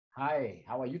Hi,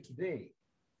 how are you today?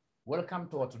 Welcome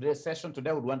to our today's session.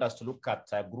 Today, we want us to look at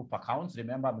group accounts.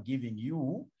 Remember, I'm giving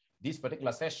you this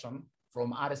particular session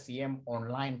from RCM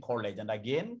Online College. And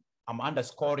again, I'm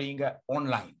underscoring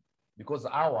online because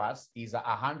ours is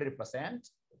 100%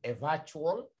 a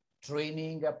virtual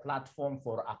training platform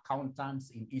for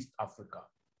accountants in East Africa.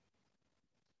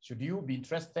 Should you be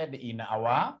interested in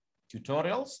our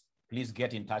tutorials, please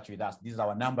get in touch with us. This is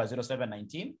our number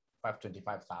 0719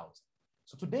 525,000.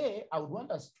 So today, I would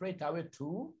want us straight away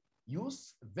to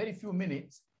use very few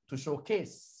minutes to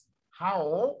showcase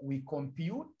how we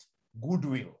compute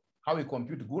goodwill,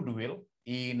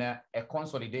 in a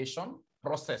consolidation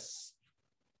process.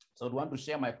 So I want to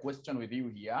share my question with you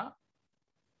here.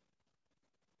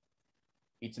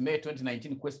 It's May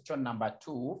 2019 question number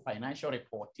 2, financial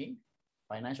reporting,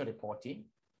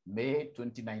 May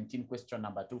 2019 question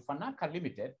number 2. Fanaka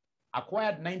Limited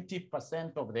acquired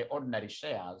 90% of the ordinary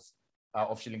shares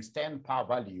of shillings 10 par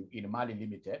value in Mali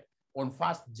Limited on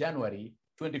 1st January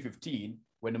 2015,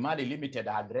 when Mali Limited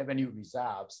had revenue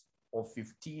reserves of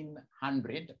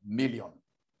 1,500 million.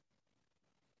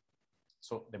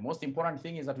 So the most important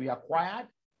thing is that we acquired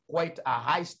quite a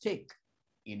high stake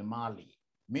in Mali,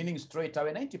 meaning straight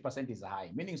away 90% is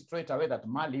high, meaning straight away that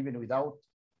Mali, even without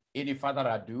any further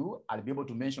ado, I'll be able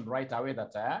to mention right away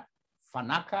that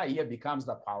Fanaka here becomes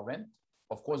the parent.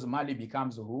 Of course, Mali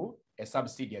becomes who? A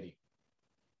subsidiary.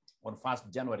 On 1st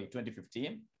January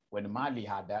 2015, when Mali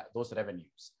had those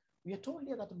revenues. We are told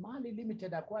here that Mali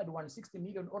Limited acquired 160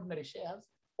 million ordinary shares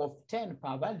of 10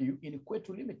 par value in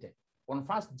Kwetu Limited on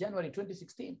 1st January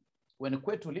 2016, when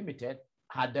Kwetu Limited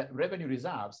had revenue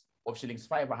reserves of shillings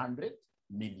 500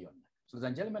 million. So, ladies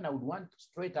and gentlemen, I would want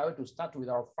straight away to start with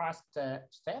our first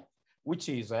step, which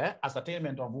is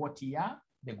ascertainment of what here,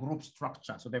 the group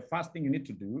structure. So the first thing you need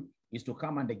to do is to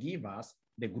come and give us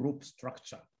the group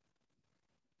structure.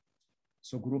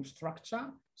 So group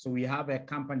structure, so we have a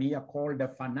company here called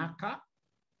Fanaka,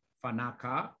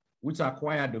 which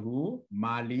acquired who?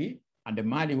 Mali, and the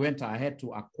Mali went ahead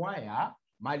to acquire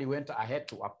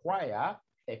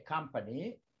a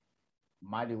company.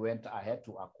 Mali went ahead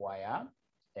to acquire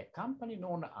a company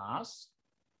known as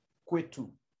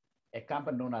Kwetu,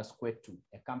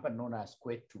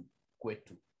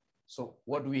 Kwetu. So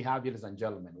what do we have here, ladies and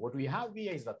gentlemen? What we have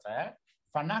here is that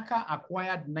Fanaka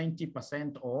acquired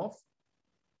 90% of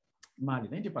Mali.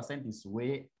 90% is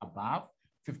way above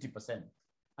 50%.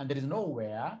 And there is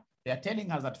nowhere they are telling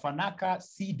us that Fanaka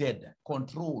ceded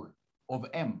control of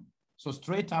M. So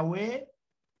straight away,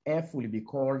 F will be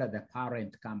called the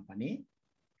parent company.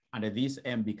 And this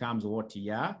M becomes what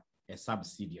here? A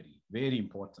subsidiary. Very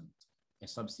important. A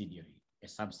subsidiary.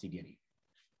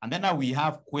 And then now we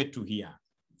have Kwetu here.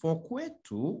 For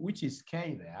Kwetu, which is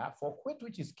K there,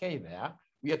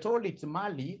 we are told it's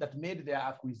Mali that made their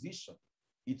acquisition.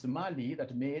 It's Mali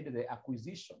that made the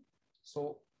acquisition.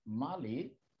 So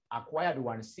Mali acquired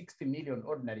 160 million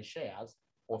ordinary shares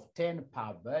of 10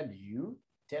 par value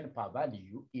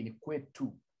in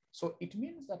Kwetu. So it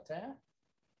means that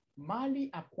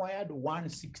Mali acquired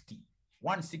 160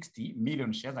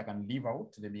 million shares. I can leave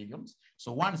out the millions.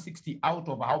 So 160 out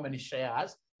of how many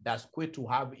shares does Kwetu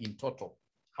have in total?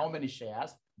 How many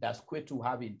shares does Kwetu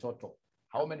have in total?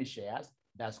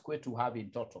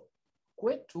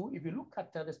 Kwetu, if you look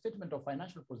at the statement of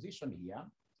financial position here,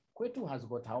 Kwetu has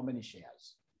got how many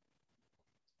shares?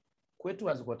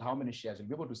 You'll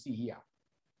be able to see here.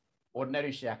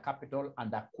 Ordinary share capital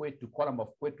and the Kwetu, column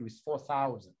of Kwetu is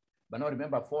 4,000. But now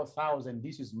remember, 4,000,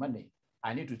 this is money.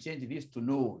 I need to change this to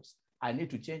notes. I need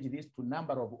to change this to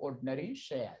number of ordinary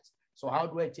shares. So how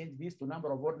do I change this to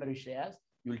number of ordinary shares?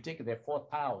 You'll take the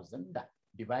 4,000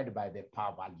 divided by the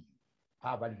par value.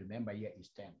 Par value, remember, here is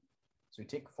 10. So you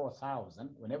take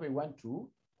 4,000. Whenever you want to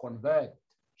convert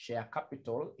share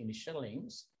capital in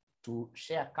shillings to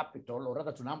share capital, or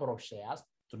rather to number of shares,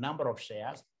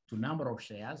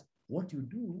 what you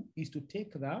do is to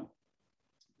take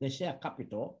the share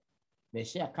capital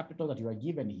that you are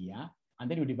given here,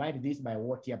 and then you divide this by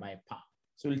what here? By par.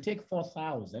 So you'll take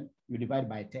 4,000, you divide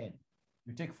by 10.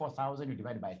 You take 4,000, you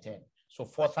divide by 10. So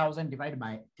 4,000 divided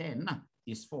by 10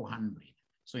 is 400.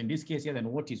 So in this case here, then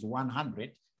what is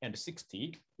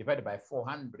 160 divided by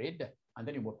 400, and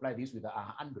then you multiply this with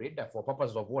 100 for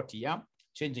purposes of what here?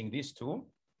 Changing this to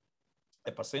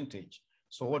a percentage.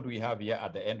 So what do we have here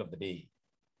at the end of the day?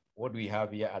 So at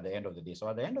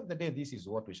the end of the day, this is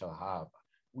what we shall have.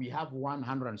 We have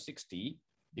 160,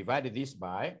 divided this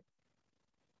by,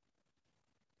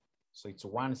 so it's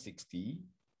 160,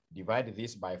 divided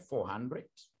this by 400,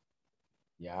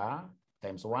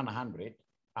 times 100,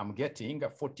 I'm getting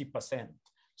 40%.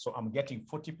 So I'm getting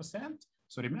 40%.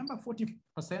 So remember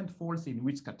 40% falls in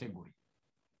which category?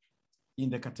 In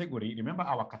the category, remember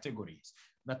our categories,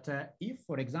 that if,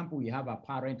 for example, we have a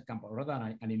parent company, rather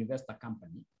than an investor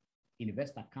company,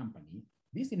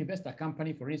 this investor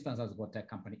company, for instance, has got a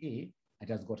company A, it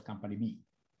has got company B.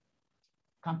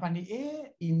 Company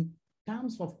A, in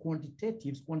terms of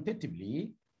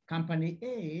quantitatively, company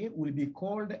A will be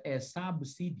called a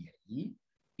subsidiary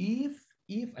if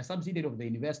a subsidiary of the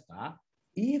investor,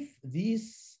 if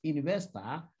this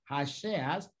investor has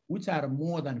shares which are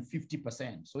more than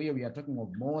 50%. So here we are talking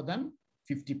of more than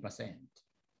 50%,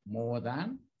 more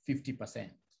than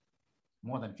 50%,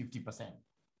 more than 50%,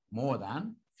 more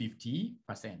than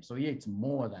 50%. So here it's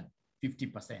more than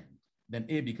 50%. Then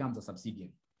A becomes a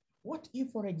subsidiary. What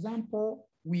if, for example,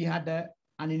 we had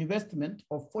an investment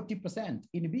of 40%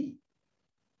 in B?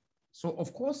 So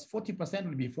of course, 40%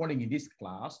 will be falling in this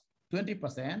class,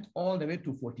 20% all the way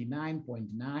to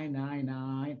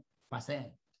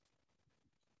 49.999%.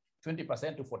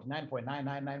 20% to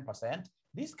 49.999%.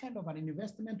 This kind of an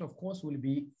investment, of course, will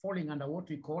be falling under what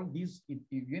we call this. If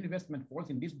your investment falls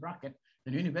in this bracket,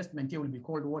 then your investment here will be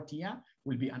called what here?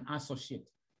 Will be an associate,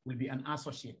 will be an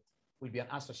associate, will be an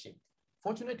associate.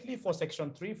 Fortunately for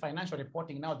Section 3 financial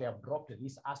reporting, now they have dropped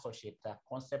this associate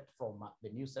concept from the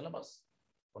new syllabus.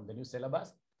 From the new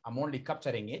syllabus, I'm only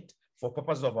capturing it for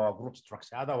purposes of our group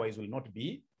structure. Otherwise, we'll not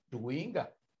be doing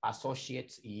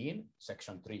associates in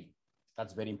Section 3.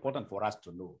 That's very important for us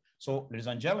to know. So, ladies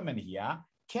and gentlemen, here,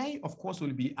 K, of course,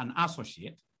 will be an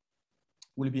associate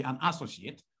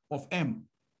of M.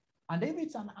 And if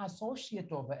it's an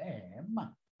associate of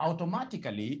M,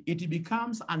 automatically it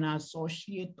becomes an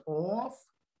associate of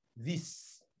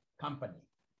this company.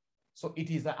 So it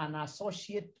is an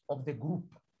associate of the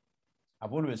group.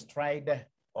 I've always tried,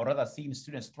 or rather seen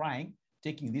students trying,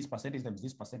 taking this percentage times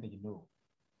this percentage. No.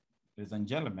 Ladies and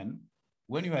gentlemen,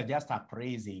 when you are just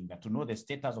appraising to know the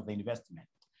status of the investment,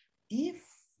 if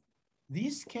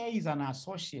this K is an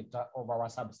associate of our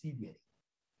subsidiary,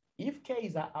 if K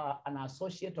is an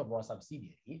associate of our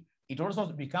subsidiary, it also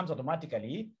becomes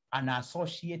automatically an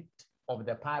associate of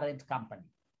the parent company.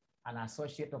 An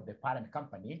associate of the parent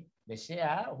company, the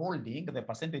shareholding, the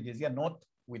percentages here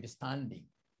notwithstanding.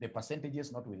 The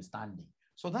percentages notwithstanding.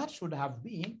 So that should have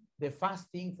been the first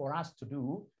thing for us to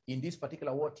do in this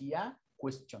particular what here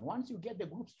question. Once you get the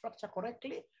group structure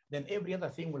correctly, then every other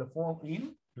thing will fall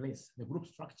in place. The group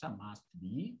structure must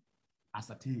be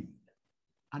ascertained.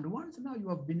 And once now you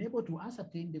have been able to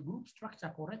ascertain the group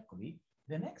structure correctly,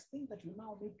 the next thing that you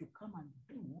now need to come and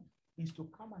do is to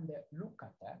come and look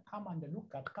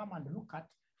at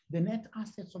the net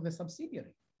assets of the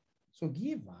subsidiary. So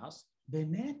give us the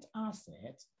net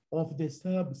assets of the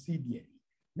subsidiary.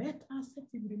 Net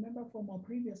assets, if you remember from our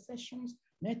previous sessions,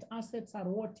 net assets are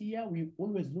what here? We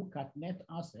always look at net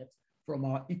assets from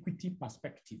our equity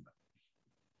perspective.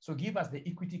 So give us the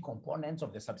equity components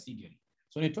of the subsidiary.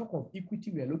 So when we talk of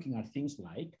equity, we are looking at things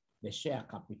like the share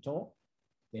capital,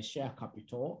 we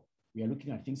are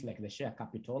looking at things like the share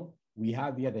capital. We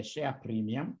have here the share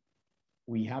premium.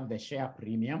 We have the share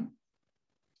premium.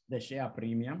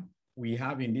 We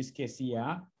have in this case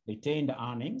here, retained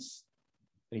earnings.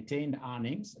 We have retained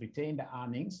earnings.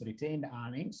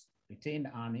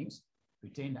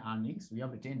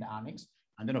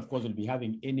 And then of course, we'll be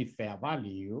having any fair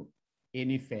value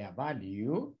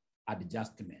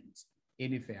adjustments.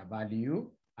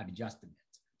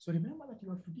 So remember that you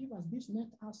have to give us these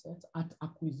net assets at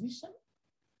acquisition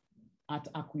and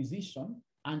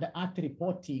at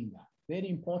reporting. Very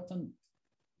important,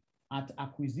 at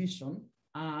acquisition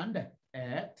and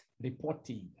at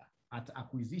reporting. At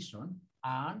acquisition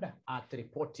and at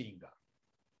reporting.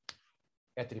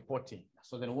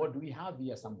 So then what do we have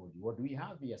here, somebody?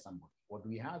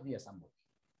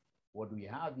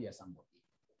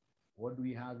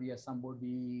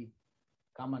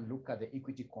 Come and look at the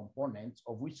equity components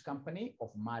of which company?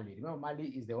 Of Mali. Remember, Mali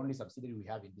is the only subsidiary we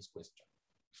have in this question.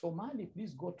 So Mali,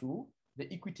 please go to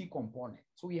the equity component.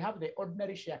 So we have the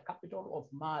ordinary share capital of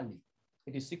Mali.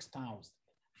 It is 6,000.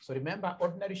 So remember,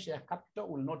 ordinary share capital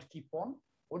will not keep on.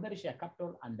 Ordinary share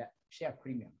capital and the share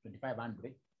premium,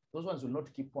 2,500. Those ones will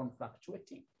not keep on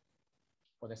fluctuating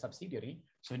for the subsidiary.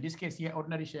 So in this case here,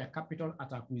 ordinary share capital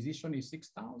at acquisition is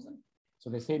 6,000. So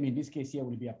the same in this case here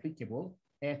will be applicable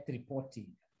at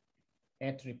reporting.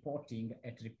 At reporting,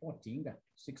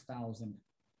 6,000.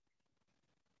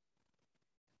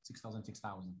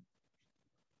 6,000.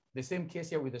 The same case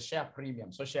here with the share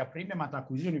premium. So share premium at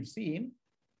acquisition we've seen,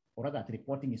 or rather at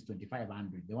reporting is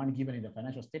 2,500. The one given in the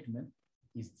financial statement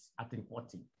is at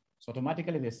reporting. So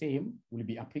automatically the same will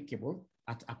be applicable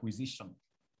at acquisition.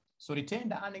 So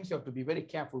retained earnings, you have to be very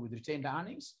careful with retained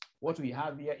earnings. What we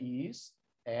have here is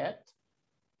at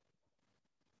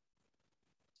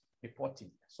reporting.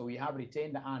 So we have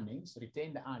retained earnings,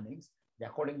 they're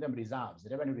calling them reserves,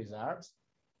 revenue reserves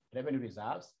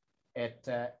at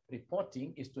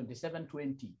reporting is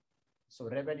 2720. So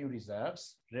revenue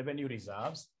reserves, they're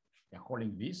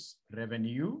calling this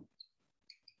revenue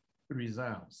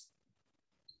reserves.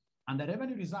 And the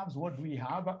revenue reserves, what do we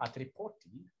have at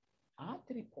reporting?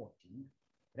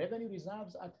 Revenue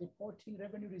reserves at reporting is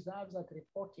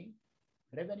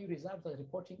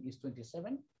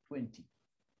 2720.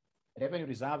 Revenue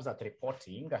reserves at reporting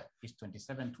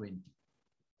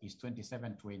is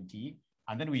 2720.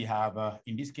 And then we have,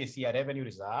 in this case here, revenue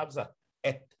reserves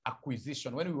at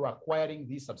acquisition. When we were acquiring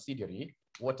this subsidiary,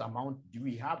 what amount do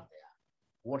we have there?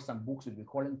 What some books will be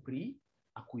calling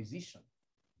pre-acquisition.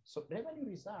 So revenue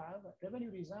reserve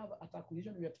at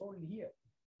acquisition, we are told here,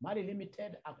 Mali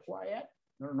Limited acquired,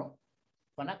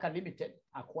 Fanaka Limited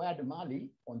acquired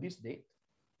Mali on this date.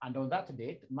 And on that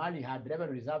date, Mali had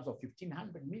revenue reserves of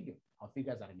 1,500 million. Our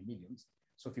figures are in millions.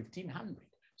 So 1,500.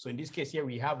 So in this case here,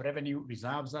 we have revenue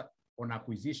reserves on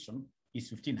acquisition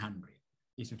is 1,500.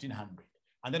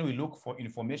 And then we look for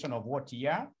information of what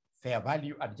year, fair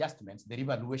value adjustments, the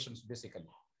revaluations basically.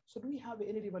 So do we have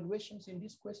any revaluations in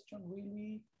this question,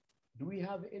 really? Do we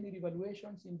have any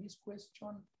revaluations in this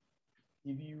question?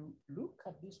 If you look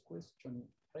at this question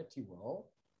pretty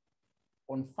well,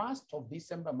 on 1st of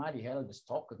December, Mali held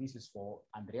stock. This is for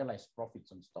unrealized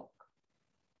profits on stock.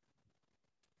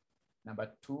 Number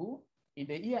 2, in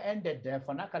the year ended,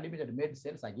 Fanaka Limited made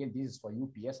sales. Again, this is for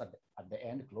UPS at the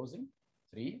end, closing.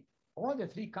 3, all the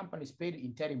 3 companies paid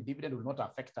interim dividend will not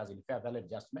affect us in fair value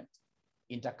adjustment.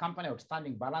 Intercompany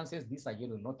outstanding balances, this again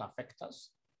will not affect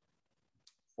us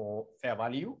for fair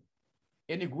value.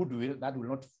 Any goodwill, that will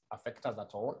not affect us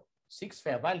at all. 6,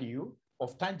 fair value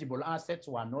of tangible assets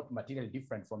were not materially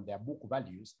different from their book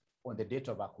values on the date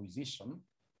of acquisition.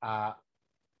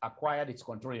 Acquired its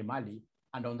control in Mali,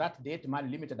 and on that date, Mali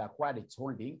Limited acquired its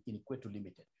holding in Equator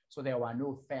Limited. So there were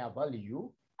no fair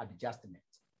value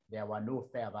adjustments.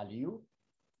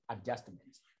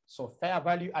 So fair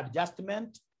value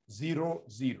adjustment, 0,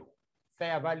 0.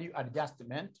 Fair value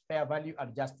adjustment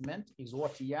is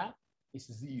what here? Is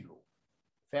 0.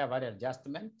 Fair value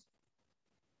adjustment.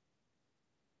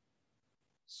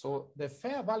 So the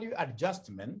fair value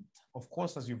adjustment, of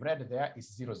course, as you've read there,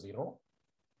 is 0, 0,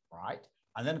 right?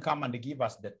 And then come and give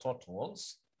us the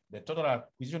totals. The total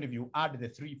acquisition, if you add the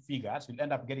 3 figures, you'll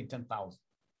end up getting 10,000.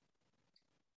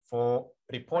 For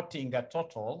reporting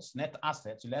totals, net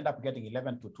assets, you'll end up getting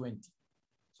 11 to 20.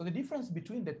 So the difference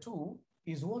between the two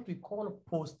is what we call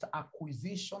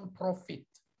post-acquisition profit.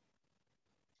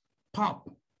 PAP.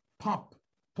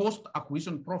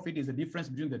 Post-acquisition profit is the difference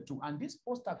between the two. And this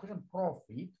post-acquisition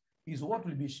profit is what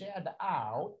will be shared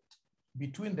out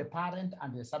between the parent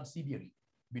and the subsidiary.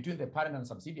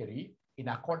 In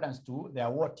accordance to their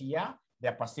what year,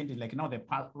 their percentage. Like now the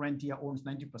parent here owns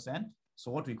 90%.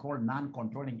 So what we call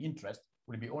non-controlling interest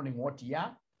will be owning what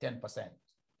year? 10%.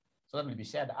 So that will be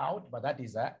shared out, but that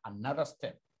is another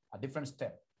step, a different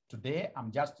step. Today,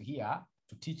 I'm just here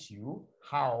to teach you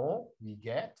how we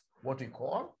get what we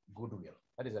call goodwill.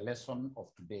 That is a lesson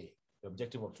of today. The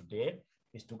objective of today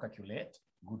is to calculate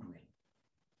goodwill.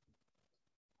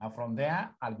 And from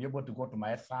there, I'll be able to go to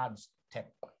my 3rd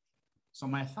step. So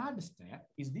my 3rd step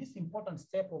is this important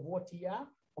step of what here?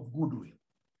 Of goodwill.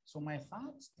 So my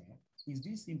 3rd step is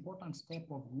this important step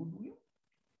of goodwill.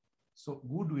 So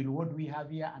goodwill, what do we have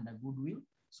here under goodwill?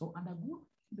 So under goodwill,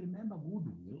 remember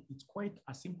goodwill, it's quite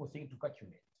a simple thing to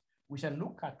calculate. We shall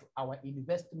look at our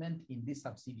investment in this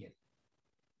subsidiary.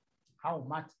 How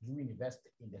much do we invest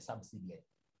in the subsidiary?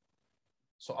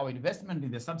 So our investment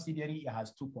in the subsidiary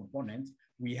has 2 components.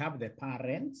 We have the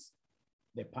parents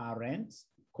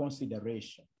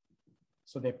consideration.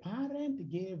 So the parent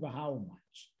gave how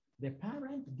much? The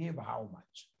parent gave how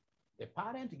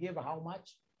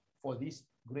much for this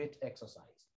great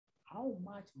exercise? How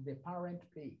much did the parent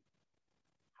pay?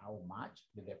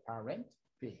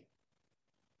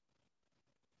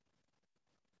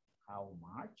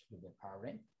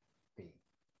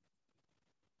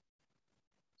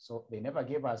 So they never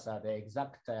gave us the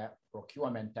exact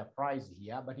procurement price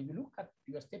here, but if you look at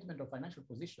your statement of financial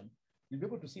position, you'll be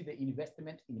able to see the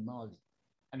investment in Mali.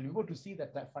 And you'll be able to see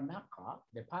that Fanaka,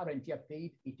 the parent here,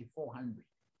 paid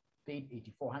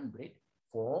 8,400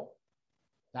 for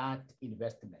that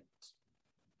investment.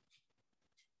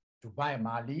 To buy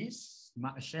Mali's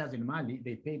shares in Mali,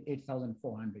 they paid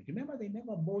 8,400. Remember, they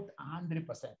never bought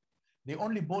 100%. They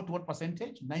only bought what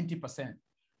percentage? 90%.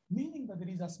 Meaning that there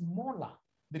is a smaller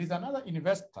there is another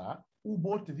investor who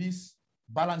bought this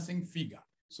balancing figure.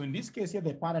 So in this case here,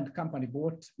 the parent company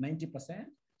bought 90%.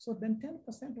 So then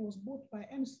 10% was bought by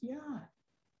NCI.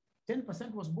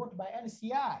 10% was bought by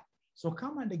NCI. So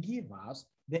come and give us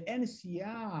the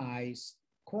NCI's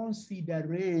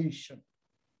consideration.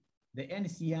 The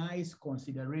NCI's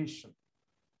consideration.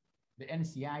 The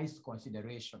NCI's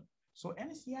consideration. So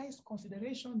NCI's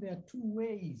consideration, there are two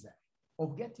ways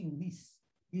of getting this.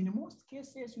 In most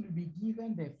cases, you'll be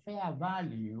given the fair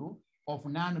value of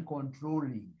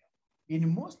non-controlling.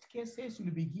 In most cases,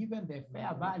 you'll be given the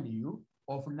fair value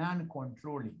of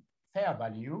non-controlling. Fair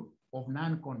value of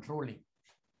non-controlling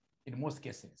in most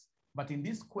cases. But in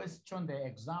this question, the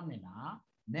examiner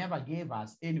never gave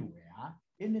us anywhere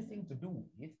anything to do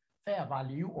with fair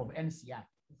value of NCI.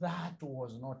 That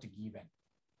was not given.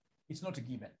 It's not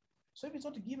given. So if it's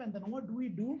not given, then what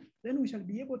do? Then we shall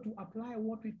be able to apply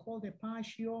what we call the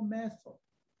partial method.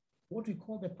 What we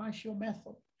call the partial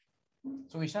method.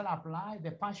 So we shall apply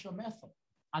the partial method.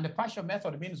 And the partial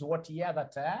method means what here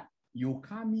that you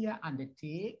come here and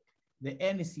take the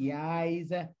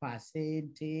NCI's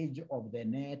percentage of the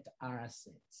net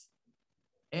assets.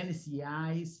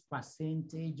 NCI's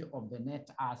percentage of the net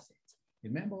assets.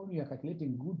 Remember when we are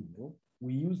calculating goodwill,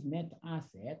 we use net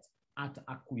assets at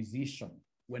acquisition.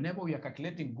 Whenever we are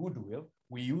calculating goodwill,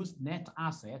 we use net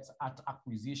assets at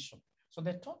acquisition. So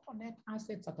the total net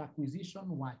assets at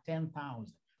acquisition were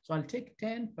 10,000. So I'll take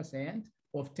 10%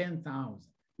 of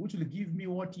 10,000, which will give me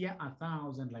what here?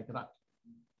 1,000 like that.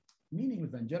 Meaning,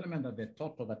 ladies and gentlemen, that the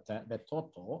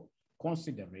total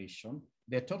consideration,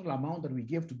 the total amount that we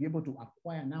gave to be able to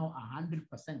acquire now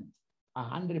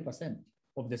 100%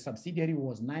 of the subsidiary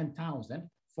was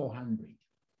 9,400.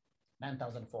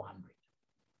 9,400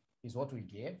 is what we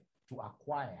gave to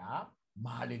acquire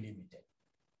Mali Limited.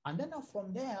 And then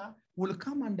from there, we'll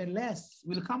come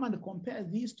and compare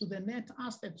this to the net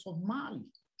assets of Mali,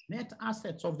 net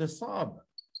assets of the sub,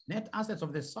 net assets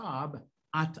of the sub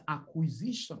at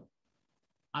acquisition.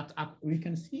 We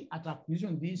can see at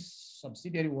acquisition, this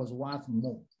subsidiary was worth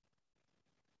more.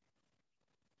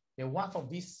 The worth of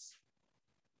this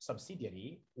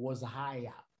subsidiary was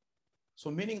higher.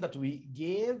 So meaning that we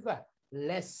gave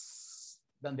less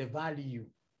than the value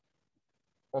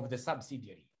of the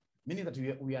subsidiary, meaning that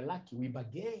we are lucky, we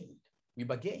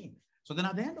bargained. So then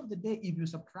at the end of the day, if you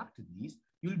subtract this,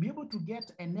 you'll be able to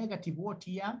get a negative what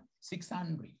here?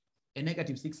 600, a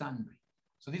negative 600.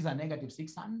 So these are negative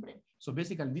 600. So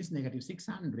basically this negative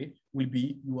 600 will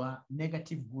be your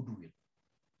negative goodwill.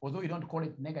 Although we don't call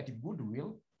it negative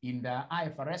goodwill, in the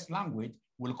IFRS language,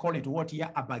 we'll call it what here?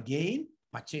 A bargain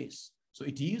purchase. So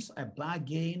it is a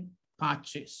bargain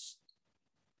purchase,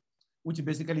 which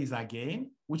basically is a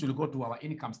gain, which will go to our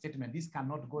income statement. This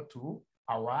cannot go to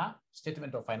our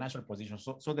statement of financial position.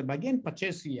 So the bargain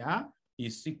purchase here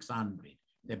is 600.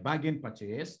 The bargain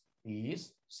purchase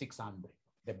is 600.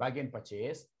 The bargain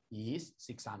purchase is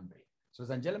 600. So,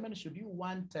 ladies and gentlemen, should you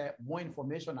want more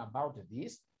information about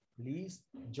this, please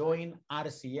join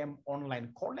RCM Online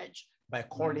College by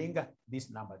calling this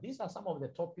number. These are some of the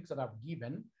topics that have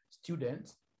given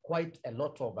students quite a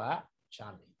lot of a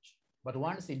challenge. But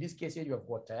once in this case here, you have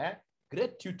got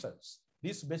great tutors.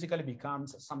 This basically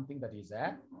becomes something that is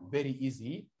very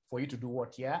easy for you to do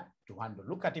what here to handle.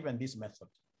 Look at even this method.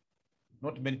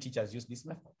 Not many teachers use this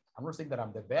method. I'm not saying that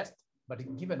I'm the best, but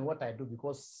given what I do,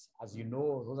 because as you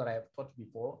know, those that I have taught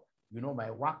before, you know, my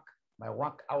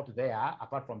work out there,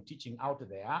 apart from teaching out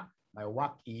there, my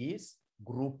work is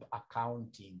group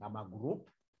accounting. I'm a group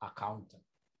accountant.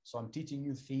 So I'm teaching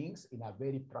you things in a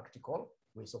very practical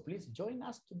way. So please join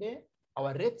us today.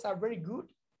 Our rates are very good.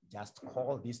 Just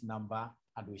call this number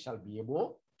and we shall be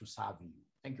able to serve you.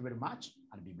 Thank you very much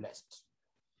and be blessed.